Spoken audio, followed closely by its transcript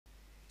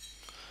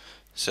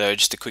So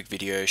just a quick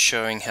video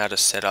showing how to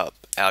set up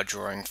our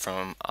drawing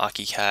from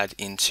ArchiCAD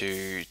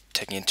into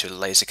taking into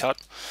LaserCut.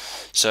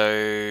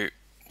 So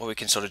what we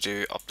can sort of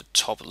do up the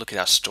top, look at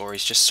our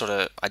stories, just sort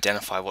of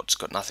identify what's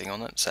got nothing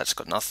on it. So that's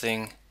got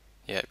nothing.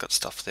 Yeah, got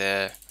stuff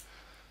there.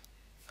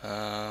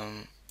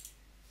 Not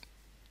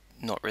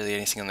really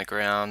anything on the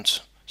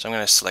ground. So I'm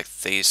going to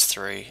select these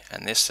three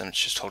and this, and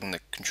it's just holding the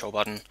control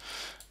button.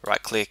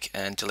 Right click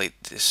and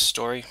delete this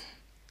story.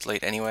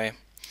 Delete anyway.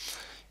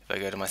 If I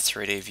go to my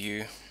 3D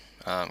view,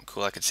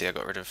 cool, I can see I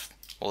got rid of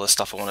all the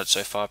stuff I wanted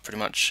so far pretty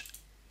much.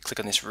 Click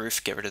on this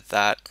roof, get rid of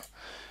that.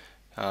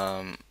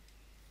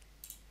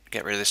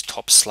 Get rid of this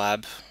top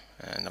slab,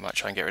 and I might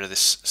try and get rid of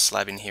this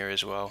slab in here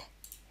as well,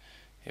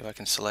 if I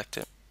can select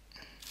it.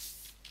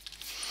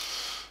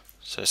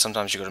 So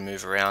sometimes you've got to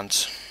move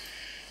around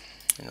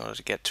in order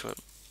to get to it.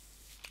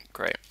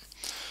 Great.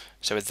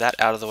 So with that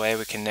out of the way,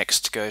 we can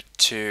next go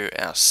to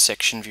our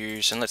section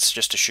views, and let's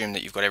just assume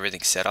that you've got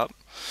everything set up.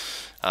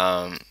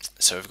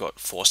 So we've got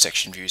 4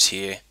 section views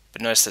here,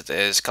 but notice that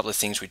there's a couple of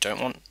things we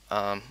don't want.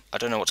 I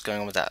don't know what's going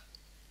on with that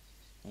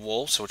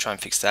wall, so we'll try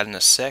and fix that in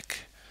a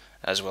sec,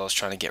 as well as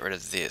trying to get rid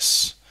of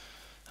this.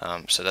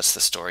 So that's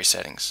the story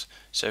settings.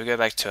 So we go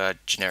back to our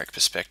generic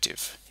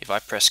perspective. If I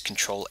press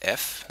Control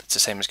F, it's the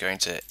same as going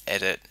to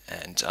Edit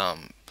and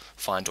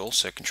Find All.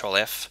 So Control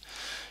F,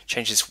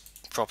 change this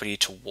property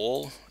to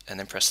Wall, and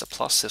then press the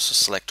plus. This will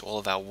select all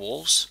of our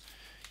walls.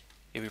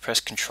 If we press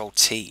Control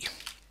T,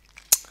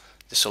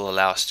 this will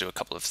allow us to do a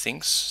couple of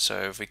things.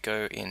 So if we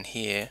go in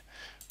here,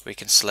 we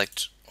can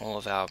select all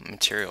of our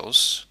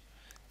materials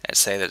and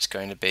say that it's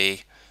going to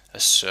be a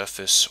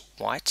surface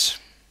white.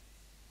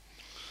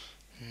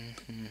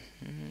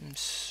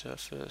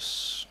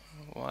 Surface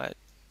white.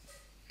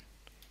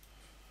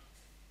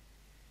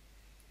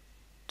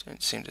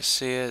 Don't seem to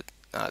see it.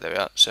 There we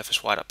are,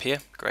 surface white up here.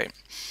 Great.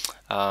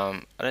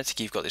 I don't think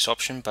you've got this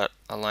option, but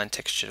align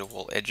texture to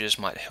wall edges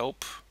might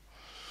help.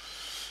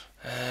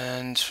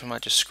 And we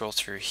might just scroll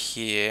through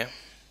here.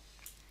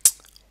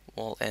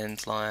 Wall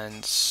end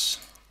lines.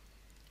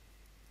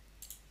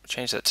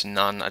 Change that to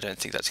none. I don't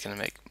think that's going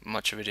to make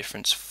much of a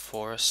difference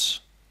for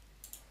us.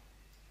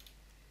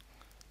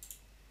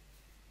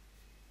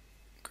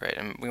 Great,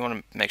 and we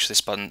want to make sure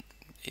this button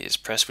is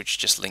pressed, which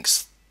just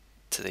links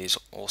to these,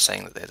 all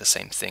saying that they're the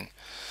same thing.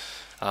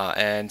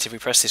 And if we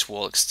press this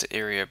wall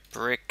exterior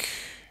brick,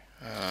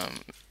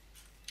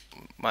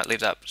 might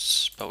leave that,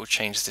 but we'll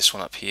change this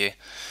one up here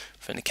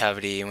from the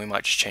cavity, and we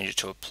might just change it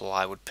to a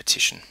plywood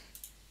partition.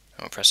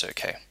 And we'll press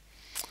OK.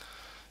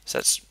 So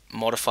that's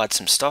modified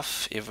some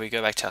stuff. If we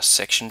go back to our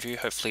section view,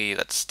 hopefully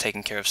that's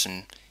taken care of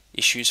some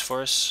issues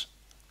for us.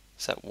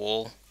 So that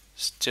wall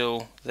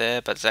still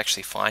there, but it's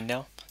actually fine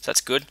now. So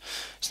that's good.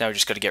 So now we've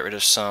just got to get rid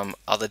of some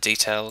other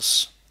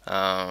details.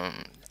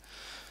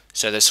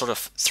 So there's sort of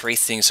 3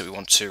 things that we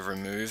want to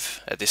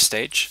remove at this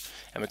stage,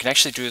 and we can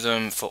actually do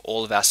them for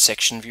all of our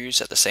section views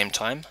at the same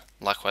time.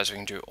 Likewise, we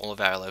can do all of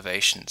our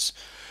elevations.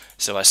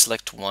 So I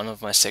select one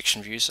of my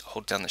section views,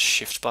 hold down the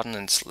Shift button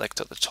and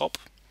select at the top.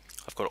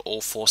 I've got all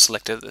 4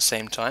 selected at the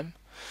same time.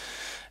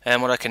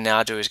 And what I can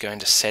now do is go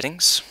into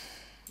Settings,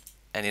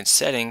 and in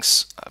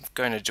Settings I'm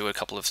going to do a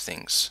couple of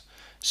things.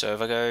 So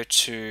if I go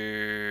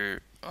to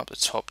up the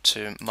top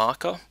to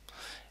Marker,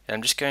 and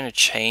I'm just going to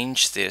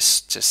change this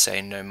to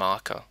say no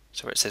marker.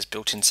 So where it says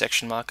built-in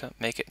section marker,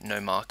 make it no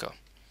marker.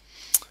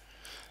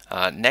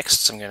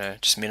 Next, I'm going to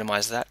just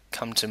minimize that,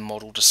 come to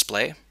model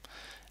display.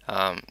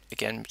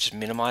 Again, just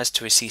minimize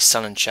till we see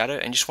sun and shadow,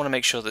 and just want to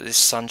make sure that this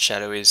sun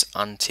shadow is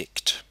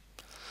unticked.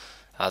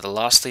 The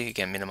lastly,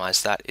 again,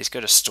 minimize that, is go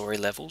to story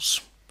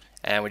levels,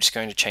 and we're just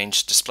going to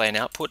change display and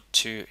output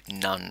to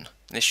none.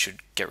 This should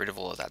get rid of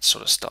all of that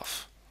sort of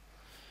stuff.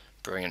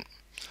 Brilliant.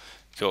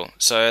 Cool,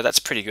 so that's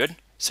pretty good.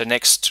 So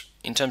next,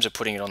 in terms of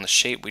putting it on the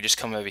sheet, we just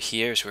come over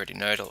here, as we already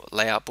know, to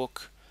Layout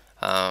Book,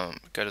 go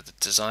to the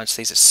Design.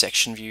 So these are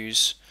section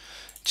views.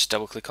 Just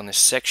double click on this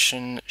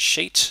section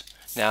sheet.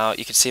 Now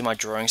you can see my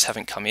drawings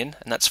haven't come in,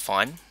 and that's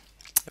fine.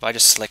 If I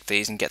just select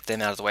these and get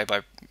them out of the way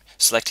by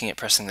selecting it,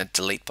 pressing the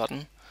delete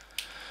button.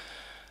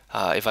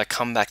 If I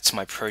come back to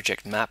my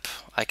project map,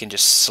 I can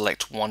just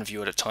select one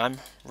view at a time,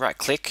 right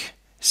click,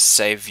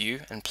 save view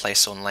and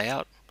place on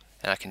layout,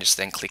 and I can just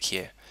then click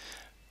here.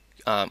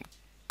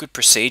 Good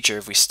procedure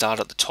if we start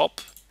at the top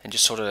and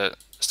just sort of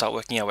start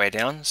working our way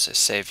down, so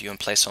save view and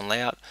place on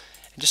layout,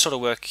 and just sort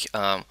of work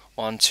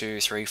 1, 2,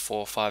 3,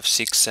 4, 5,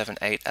 6, 7,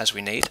 8 as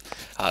we need,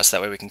 so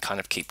that way we can kind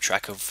of keep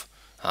track of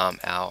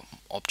our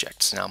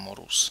objects and our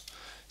models.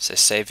 So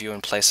save view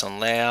and place on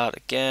layout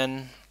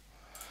again,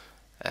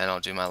 and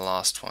I'll do my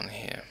last one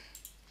here.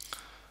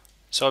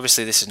 So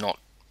obviously this is not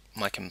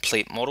my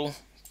complete model,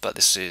 but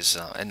this is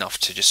enough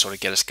to just sort of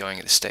get us going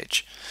at this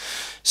stage.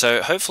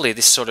 So hopefully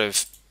this sort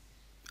of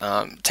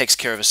takes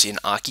care of us in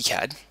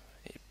ArchiCAD.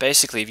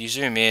 Basically, if you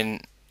zoom in,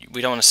 we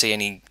don't want to see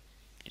any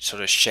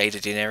sort of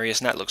shaded in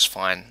areas, and that looks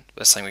fine.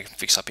 That's something we can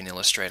fix up in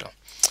Illustrator.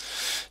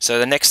 So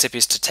the next step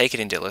is to take it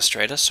into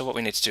Illustrator. So what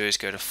we need to do is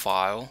go to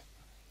File,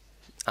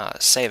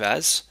 Save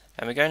As,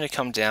 and we're going to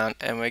come down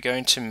and we're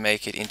going to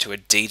make it into a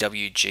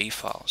DWG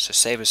file. So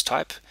save as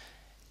type,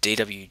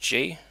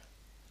 DWG,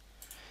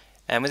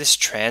 and with this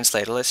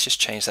translator, let's just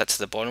change that to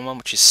the bottom one,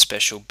 which is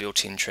special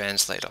built-in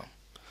translator.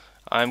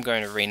 I'm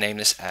going to rename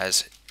this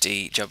as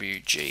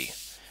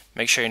DWG.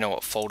 Make sure you know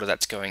what folder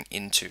that's going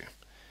into.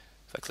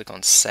 If I click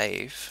on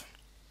save,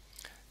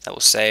 that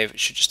will save. It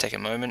should just take a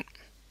moment.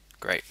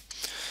 Great.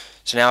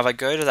 So now if I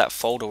go to that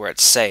folder where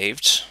it's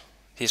saved,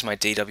 here's my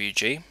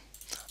DWG.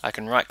 I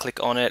can right click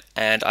on it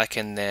and I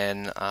can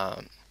then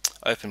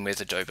open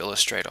with Adobe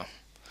Illustrator.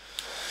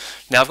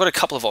 Now I've got a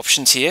couple of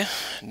options here.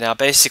 Now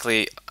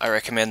basically I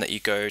recommend that you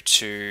go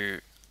to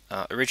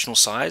original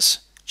size,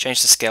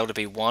 change the scale to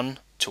be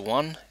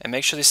 1:1, and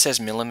make sure this says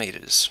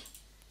millimeters.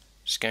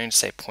 Just going to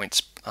say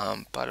points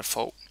by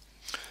default.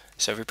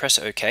 So if we press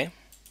OK,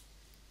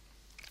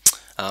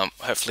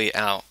 hopefully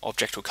our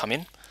object will come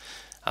in.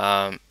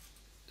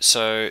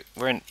 So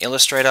we're in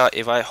Illustrator.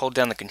 If I hold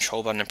down the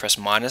control button and press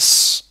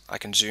minus, I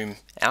can zoom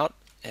out.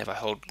 If I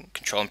hold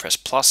control and press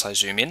plus, I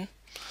zoom in.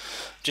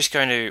 Just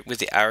going to, with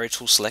the arrow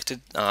tool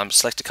selected,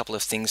 select a couple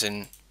of things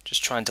and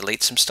just try and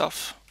delete some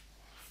stuff.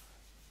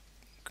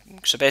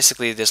 So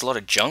basically there's a lot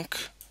of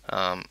junk.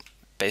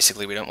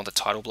 Basically we don't want the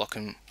title block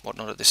and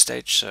whatnot at this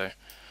stage, so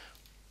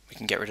we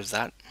can get rid of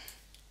that.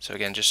 So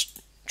again, just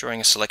drawing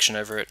a selection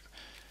over it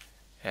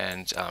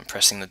and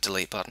pressing the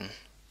delete button.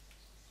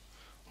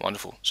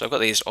 Wonderful. So I've got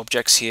these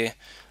objects here.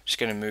 I'm just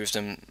going to move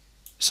them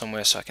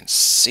somewhere so I can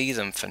see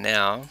them for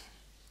now.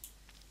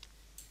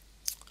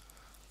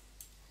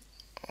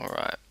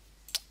 Alright.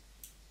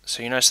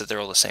 So you notice that they're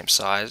all the same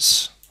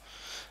size.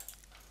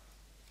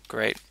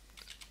 Great.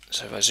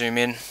 So if I zoom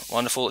in,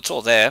 wonderful, it's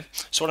all there.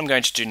 So what I'm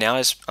going to do now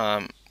is,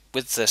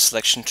 with the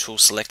selection tool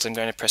selected, I'm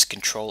going to press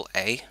Control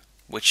A,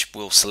 which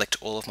will select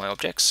all of my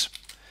objects.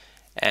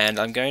 And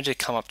I'm going to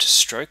come up to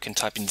stroke and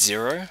type in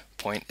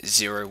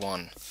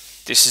 0.01.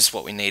 This is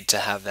what we need to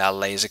have our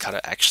laser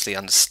cutter actually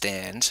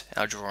understand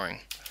our drawing.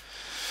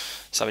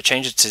 So if I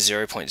change it to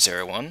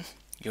 0.01,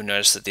 you'll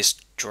notice that this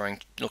drawing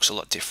looks a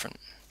lot different.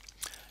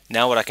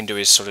 Now what I can do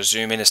is sort of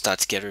zoom in and start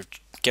to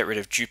get rid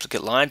of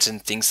duplicate lines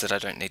and things that I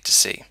don't need to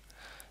see.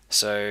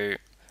 So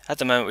at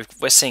the moment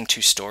we're seeing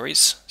 2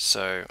 stories,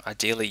 so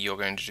ideally you're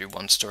going to do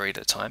 1 story at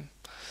a time.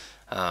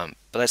 But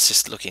let's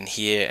just look in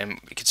here and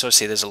we can sort of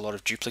see there's a lot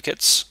of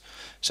duplicates.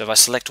 So if I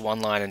select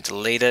one line and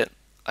delete it,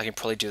 I can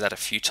probably do that a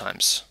few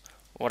times.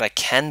 What I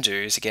can do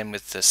is, again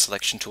with the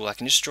selection tool, I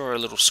can just draw a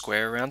little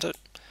square around it,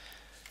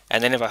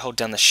 and then if I hold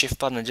down the shift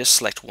button and just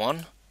select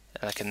one,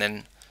 and I can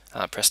then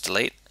press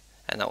delete,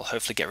 and that will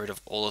hopefully get rid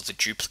of all of the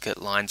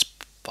duplicate lines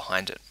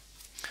behind it.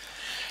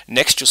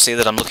 Next you'll see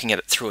that I'm looking at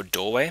it through a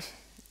doorway.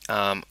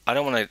 I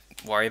don't want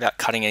to worry about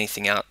cutting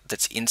anything out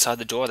that's inside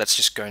the door, that's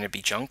just going to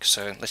be junk,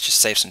 so let's just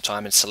save some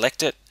time and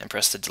select it and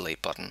press the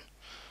delete button.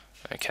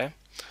 Okay,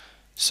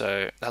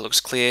 so that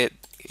looks clear.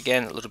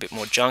 Again, a little bit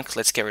more junk,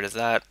 let's get rid of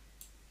that,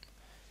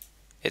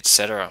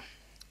 etc.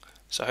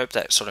 So I hope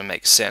that sort of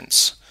makes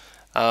sense.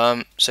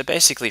 So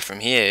basically from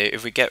here,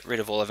 if we get rid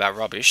of all of our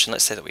rubbish, and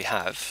let's say that we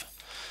have,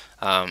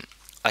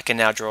 I can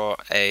now draw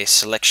a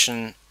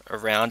selection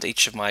around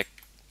each of my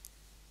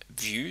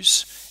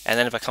views, and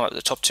then if I come up at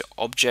the top to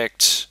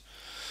object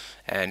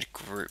and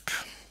group.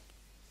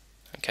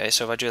 Okay,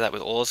 so if I do that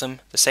with all of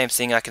them, the same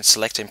thing, I can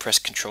select and press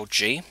Control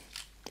G,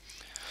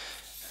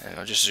 and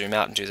I'll just zoom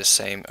out and do the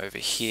same over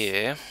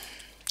here.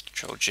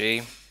 Control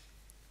G,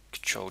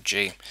 Control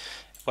G.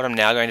 What I'm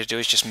now going to do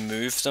is just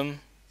move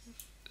them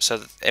so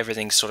that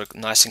everything's sort of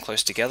nice and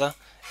close together,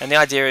 and the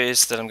idea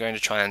is that I'm going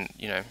to try and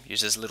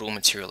use as little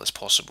material as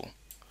possible.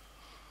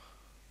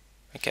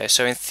 Okay,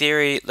 so in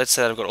theory, let's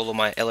say that I've got all of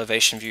my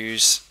elevation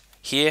views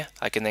here.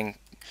 I can then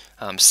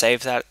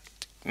save that,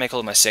 make all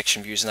of my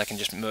section views, and I can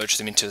just merge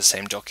them into the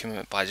same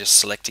document by just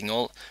selecting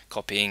all,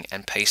 copying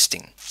and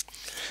pasting.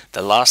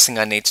 The last thing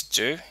I need to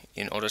do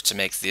in order to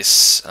make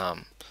this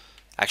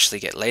actually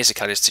get laser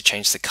cut is to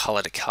change the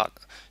color to cut.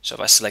 So if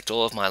I select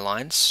all of my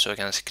lines, so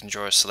again I can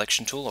draw a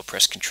selection tool or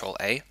press Control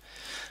A,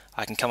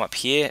 I can come up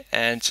here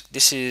and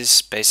this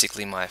is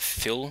basically my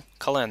fill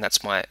color, and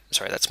that's my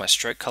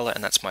stroke color,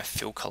 and that's my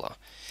fill color.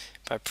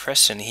 If I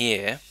press in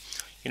here,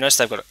 you notice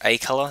they've got a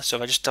color, so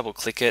if I just double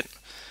click it,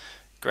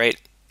 great,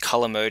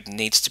 color mode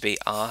needs to be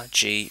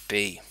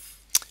RGB.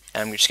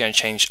 And I'm just going to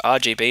change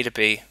RGB to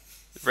be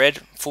red,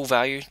 full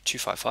value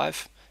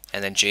 255,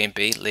 and then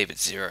GMB, leave it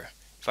 0.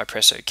 If I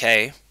press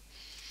OK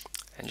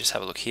and just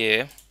have a look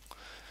here,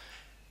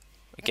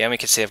 again we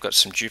can see I've got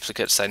some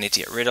duplicates that I need to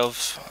get rid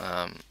of.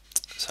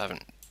 So I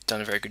haven't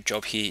done a very good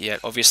job here yet,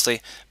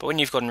 obviously, but when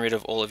you've gotten rid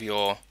of all of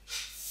your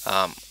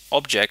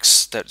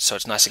objects, so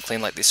it's nice and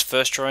clean like this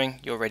first drawing,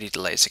 you're ready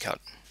to laser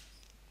cut.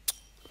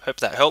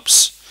 Hope that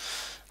helps.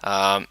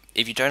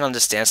 If you don't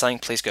understand something,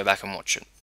 please go back and watch it.